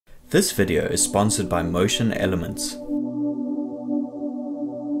This video is sponsored by MotionElements.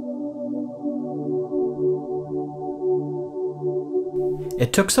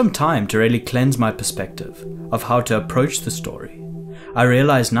 It took some time to really cleanse my perspective of how to approach the story. I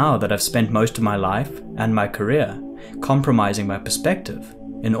realize now that I've spent most of my life and my career compromising my perspective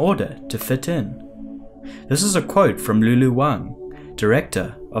in order to fit in. This is a quote from Lulu Wang,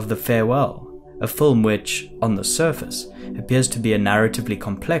 director of The Farewell, a film which, on the surface, appears to be a narratively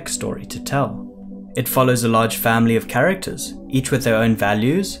complex story to tell. It follows a large family of characters, each with their own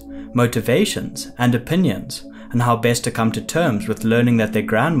values, motivations, and opinions, and how best to come to terms with learning that their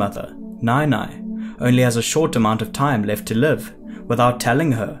grandmother, Nai, only has a short amount of time left to live, without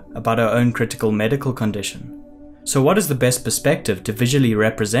telling her about her own critical medical condition. So what is the best perspective to visually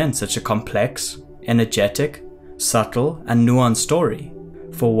represent such a complex, energetic, subtle, and nuanced story?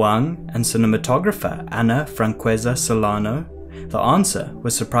 For Wang and cinematographer Anna Franquesa Solano, the answer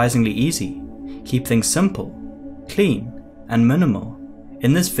was surprisingly easy. Keep things simple, clean, and minimal.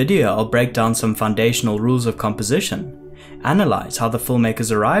 In this video, I'll break down some foundational rules of composition, analyze how the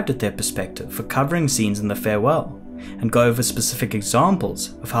filmmakers arrived at their perspective for covering scenes in The Farewell, and go over specific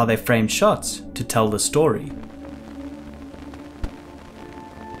examples of how they framed shots to tell the story.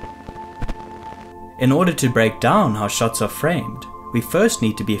 In order to break down how shots are framed, we first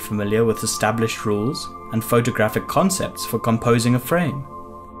need to be familiar with established rules and photographic concepts for composing a frame.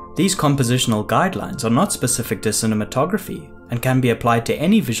 These compositional guidelines are not specific to cinematography and can be applied to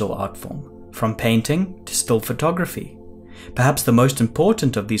any visual art form, from painting to still photography. Perhaps the most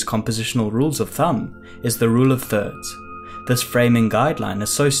important of these compositional rules of thumb is the rule of thirds. This framing guideline is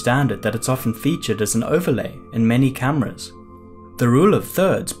so standard that it's often featured as an overlay in many cameras. The rule of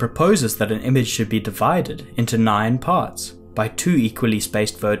thirds proposes that an image should be divided into 9 parts by 2 equally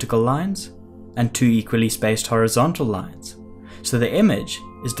spaced vertical lines and 2 equally spaced horizontal lines. So the image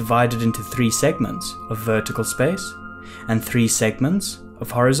is divided into 3 segments of vertical space and 3 segments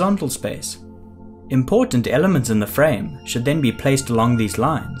of horizontal space. Important elements in the frame should then be placed along these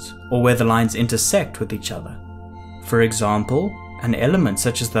lines, or where the lines intersect with each other. For example, an element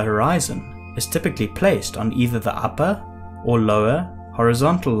such as the horizon is typically placed on either the upper or lower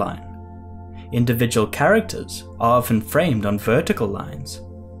horizontal line. Individual characters are often framed on vertical lines.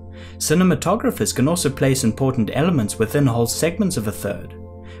 Cinematographers can also place important elements within whole segments of a third,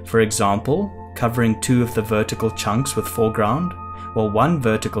 for example, covering 2 of the vertical chunks with foreground, while 1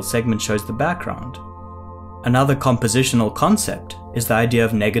 vertical segment shows the background. Another compositional concept is the idea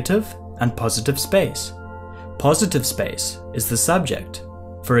of negative and positive space. Positive space is the subject,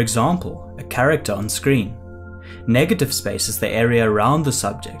 for example, a character on screen. Negative space is the area around the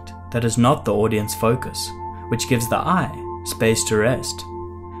subject that is not the audience focus, which gives the eye space to rest.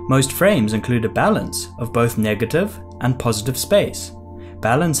 Most frames include a balance of both negative and positive space.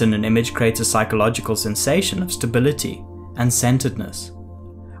 Balance in an image creates a psychological sensation of stability and centeredness.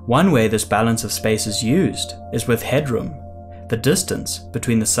 One way this balance of space is used is with headroom, the distance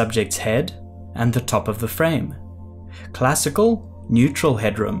between the subject's head and the top of the frame. Classical, neutral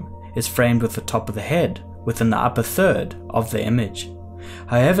headroom is framed with the top of the head within the upper third of the image.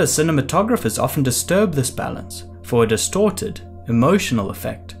 However, cinematographers often disturb this balance for a distorted, emotional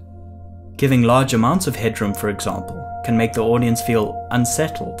effect. Giving large amounts of headroom, for example, can make the audience feel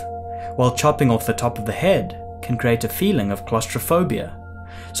unsettled, while chopping off the top of the head can create a feeling of claustrophobia.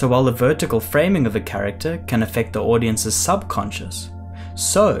 So while the vertical framing of a character can affect the audience's subconscious,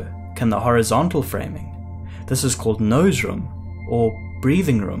 so can the horizontal framing. This is called nose room or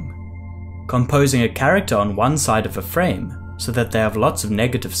breathing room. Composing a character on one side of a frame so that they have lots of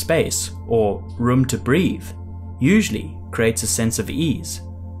negative space, or room to breathe, usually creates a sense of ease.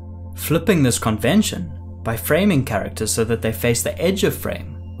 Flipping this convention by framing characters so that they face the edge of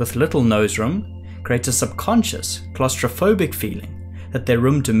frame with little nose room creates a subconscious, claustrophobic feeling that their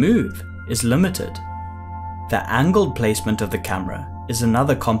room to move is limited. The angled placement of the camera is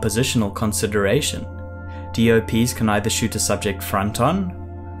another compositional consideration. DOPs can either shoot a subject front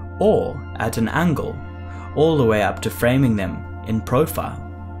on or at an angle, all the way up to framing them in profile.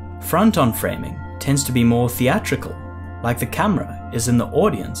 Front-on framing tends to be more theatrical, like the camera is in the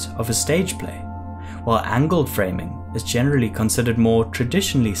audience of a stage play, while angled framing is generally considered more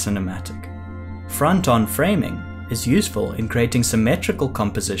traditionally cinematic. Front-on framing is useful in creating symmetrical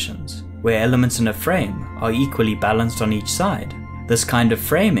compositions, where elements in a frame are equally balanced on each side. This kind of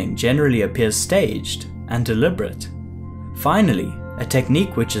framing generally appears staged and deliberate. Finally, a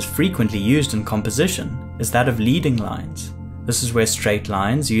technique which is frequently used in composition is that of leading lines. This is where straight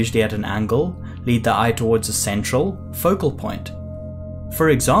lines, usually at an angle, lead the eye towards a central, focal point. For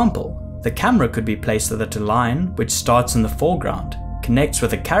example, the camera could be placed so that a line which starts in the foreground connects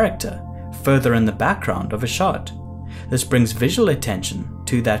with a character further in the background of a shot. This brings visual attention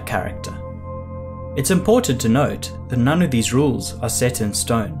to that character. It's important to note that none of these rules are set in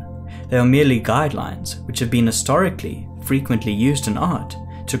stone. They are merely guidelines which have been historically frequently used in art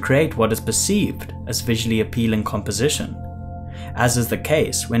to create what is perceived as visually appealing composition. As is the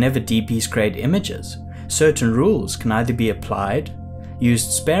case whenever DPs create images, certain rules can either be applied,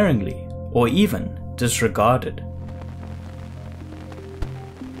 used sparingly, or even disregarded.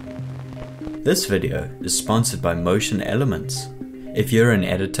 This video is sponsored by MotionElements. If you're an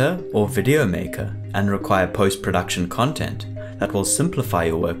editor or video maker and require post-production content that will simplify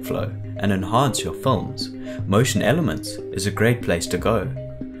your workflow and enhance your films, MotionElements is a great place to go.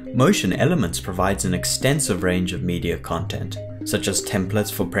 MotionElements provides an extensive range of media content, such as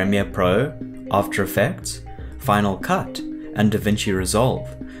templates for Premiere Pro, After Effects, Final Cut, and DaVinci Resolve,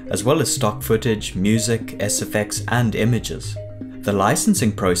 as well as stock footage, music, SFX, and images. The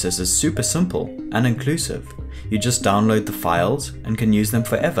licensing process is super simple and inclusive. You just download the files and can use them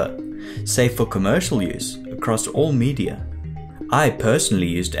forever, safe for commercial use across all media. I personally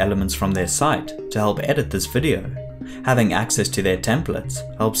used elements from their site to help edit this video. Having access to their templates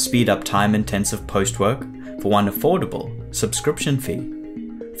helps speed up time-intensive post-work for one affordable subscription fee.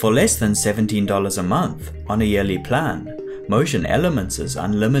 For less than $17 a month on a yearly plan, MotionElements'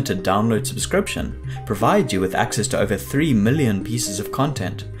 unlimited download subscription provides you with access to over 3 million pieces of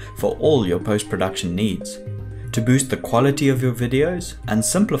content for all your post-production needs. To boost the quality of your videos and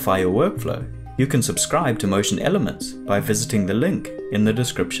simplify your workflow, you can subscribe to MotionElements by visiting the link in the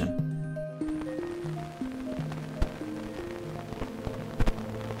description.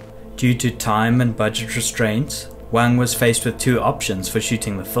 Due to time and budget restraints, Wang was faced with two options for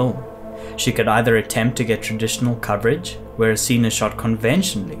shooting the film. She could either attempt to get traditional coverage, where a scene is shot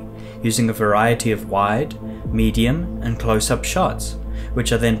conventionally, using a variety of wide, medium, and close-up shots,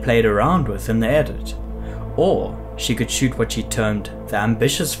 which are then played around with in the edit. Or she could shoot what she termed the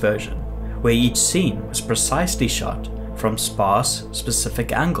ambitious version, where each scene was precisely shot from sparse,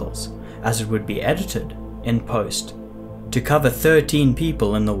 specific angles, as it would be edited in post. To cover 13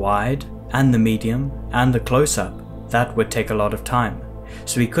 people in the wide, and the medium, and the close-up, that would take a lot of time,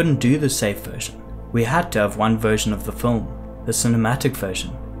 so we couldn't do the safe version. We had to have one version of the film, the cinematic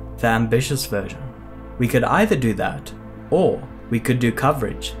version, the ambitious version. We could either do that, or we could do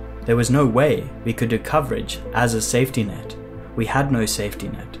coverage. There was no way we could do coverage as a safety net. We had no safety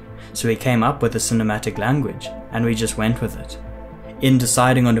net, so we came up with a cinematic language, and we just went with it. In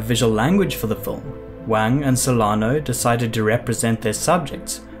deciding on a visual language for the film, Wang and Solano decided to represent their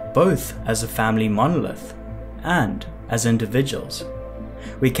subjects both as a family monolith and as individuals.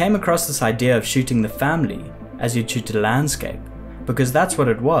 We came across this idea of shooting the family as you'd shoot a landscape, because that's what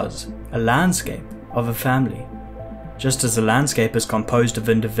it was, a landscape of a family. Just as a landscape is composed of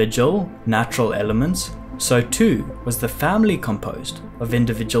individual, natural elements, so too was the family composed of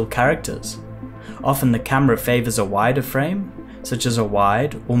individual characters. Often the camera favors a wider frame, such as a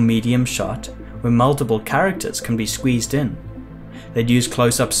wide or medium shot where multiple characters can be squeezed in. They'd use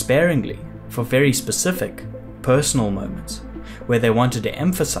close-up sparingly for very specific, personal moments where they wanted to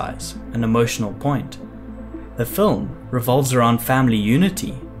emphasize an emotional point. The film revolves around family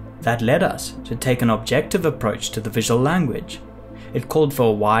unity that led us to take an objective approach to the visual language. It called for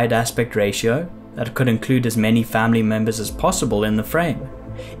a wide aspect ratio that could include as many family members as possible in the frame,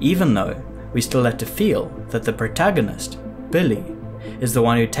 even though we still had to feel that the protagonist, Billy, is the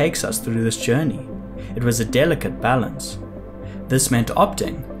one who takes us through this journey. It was a delicate balance. This meant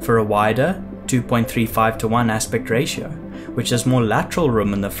opting for a wider 2.35 to 1 aspect ratio, which has more lateral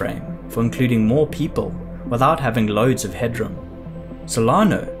room in the frame for including more people without having loads of headroom.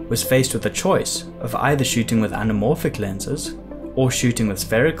 Solano was faced with a choice of either shooting with anamorphic lenses or shooting with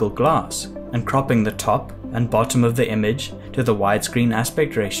spherical glass and cropping the top and bottom of the image to the widescreen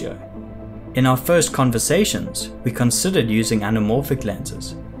aspect ratio. In our first conversations, we considered using anamorphic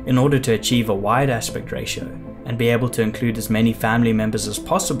lenses in order to achieve a wide aspect ratio and be able to include as many family members as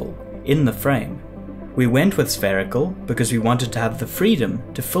possible in the frame. We went with spherical because we wanted to have the freedom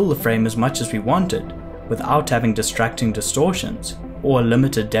to fill the frame as much as we wanted without having distracting distortions or a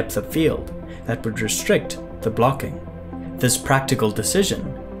limited depth of field that would restrict the blocking. This practical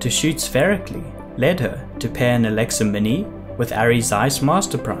decision to shoot spherically led her to pair an Alexa Mini with Arri Zeiss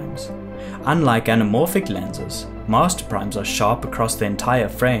Master Primes. Unlike anamorphic lenses, Master Primes are sharp across the entire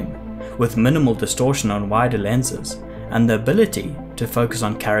frame, with minimal distortion on wider lenses, and the ability to focus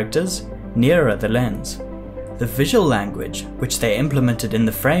on characters nearer the lens. The visual language which they implemented in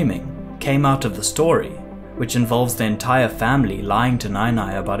the framing came out of the story, which involves the entire family lying to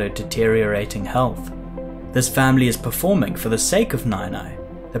Nai about her deteriorating health. This family is performing for the sake of Nai.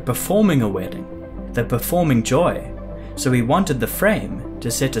 They're performing a wedding. They're performing joy. So we wanted the frame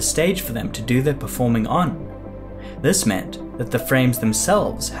to set a stage for them to do their performing on. This meant that the frames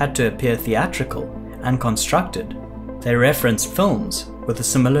themselves had to appear theatrical and constructed. They referenced films with a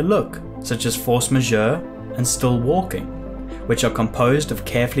similar look, such as Force Majeure and Still Walking, which are composed of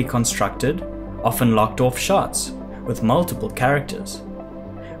carefully constructed, often locked off shots with multiple characters.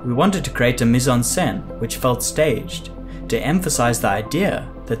 We wanted to create a mise-en-scène which felt staged, to emphasize the idea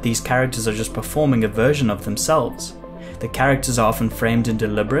that these characters are just performing a version of themselves. The characters are often framed in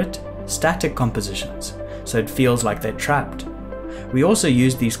deliberate, static compositions, so it feels like they're trapped. We also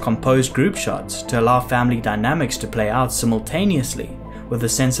used these composed group shots to allow family dynamics to play out simultaneously with a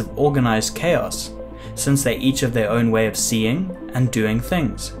sense of organized chaos, since they each have their own way of seeing and doing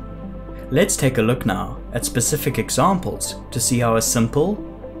things. Let's take a look now at specific examples to see how a simple,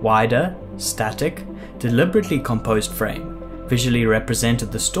 wider, static, deliberately composed frame visually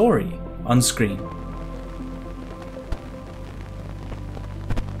represented the story on screen.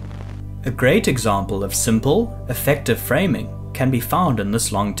 A great example of simple, effective framing can be found in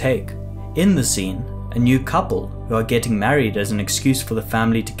this long take. In the scene, a new couple who are getting married as an excuse for the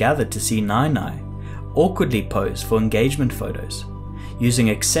family to gather to see Nai awkwardly pose for engagement photos. Using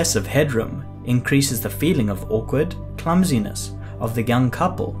excessive headroom increases the feeling of awkward clumsiness of the young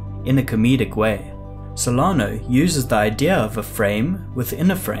couple in a comedic way. Solano uses the idea of a frame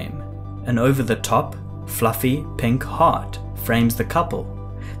within a frame. An over-the-top, fluffy pink heart frames the couple.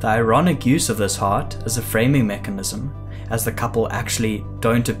 The ironic use of this heart as a framing mechanism, as the couple actually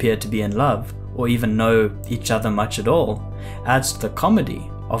don't appear to be in love or even know each other much at all, adds to the comedy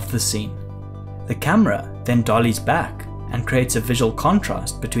of the scene. The camera then dollies back and creates a visual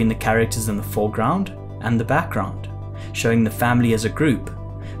contrast between the characters in the foreground and the background, showing the family as a group,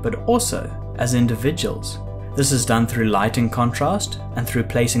 but also as individuals. This is done through lighting contrast and through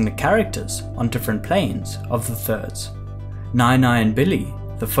placing the characters on different planes of the thirds. Nai and Billy,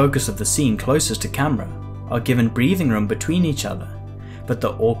 the focus of the scene closest to camera, are given breathing room between each other, but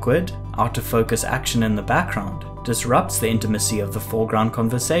the awkward, out-of-focus action in the background disrupts the intimacy of the foreground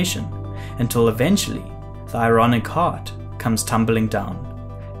conversation, until eventually the ironic heart comes tumbling down.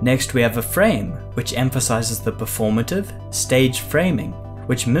 Next we have a frame which emphasizes the performative, staged framing,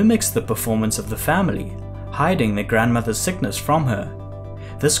 which mimics the performance of the family, hiding their grandmother's sickness from her.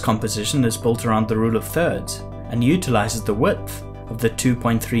 This composition is built around the rule of thirds and utilizes the width of the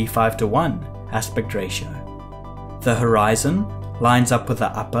 2.35:1 aspect ratio. The horizon lines up with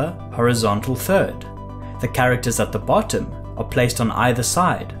the upper horizontal third. The characters at the bottom are placed on either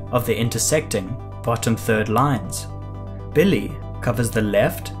side of the intersecting bottom third lines. Billy covers the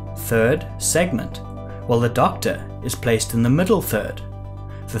left third segment, while the doctor is placed in the middle third.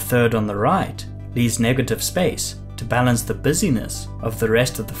 The third on the right leaves negative space to balance the busyness of the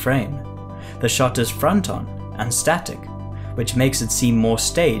rest of the frame. The shot is front-on and static, which makes it seem more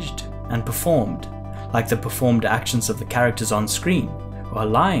staged and performed, like the performed actions of the characters on screen while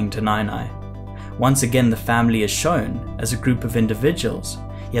lying to Nai. Once again the family is shown as a group of individuals,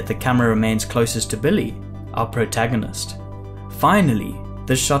 yet the camera remains closest to Billy, our protagonist. Finally,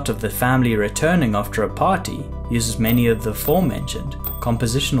 this shot of the family returning after a party uses many of the aforementioned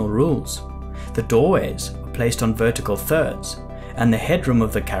compositional rules. The doorways are placed on vertical thirds, and the headroom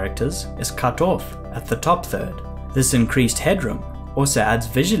of the characters is cut off at the top third. This increased headroom also adds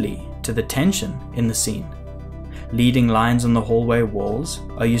visually to the tension in the scene. Leading lines on the hallway walls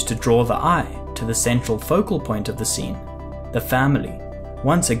are used to draw the eye to the central focal point of the scene, the family.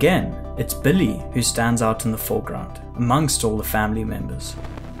 Once again, it's Billy who stands out in the foreground amongst all the family members.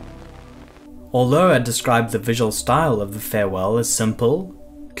 Although I described the visual style of the farewell as simple,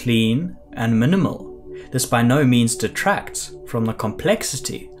 clean, and minimal, this by no means detracts from the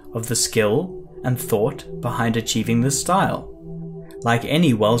complexity of the skill and thought behind achieving this style. Like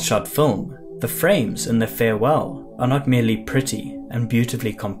any well-shot film, the frames in the farewell are not merely pretty and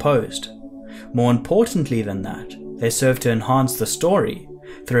beautifully composed. More importantly than that, they serve to enhance the story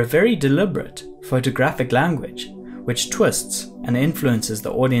through a very deliberate photographic language which twists and influences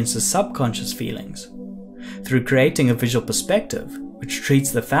the audience's subconscious feelings. Through creating a visual perspective which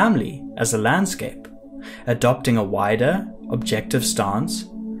treats the family as a landscape, adopting a wider, objective stance,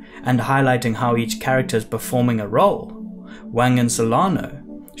 and highlighting how each character is performing a role, Wang and Solano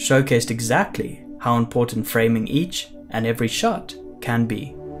showcased exactly how important framing each and every shot can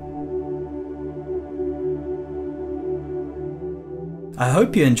be. I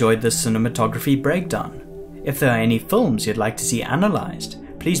hope you enjoyed this cinematography breakdown. If there are any films you'd like to see analysed,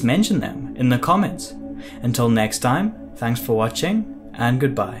 please mention them in the comments. Until next time, thanks for watching and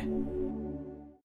goodbye.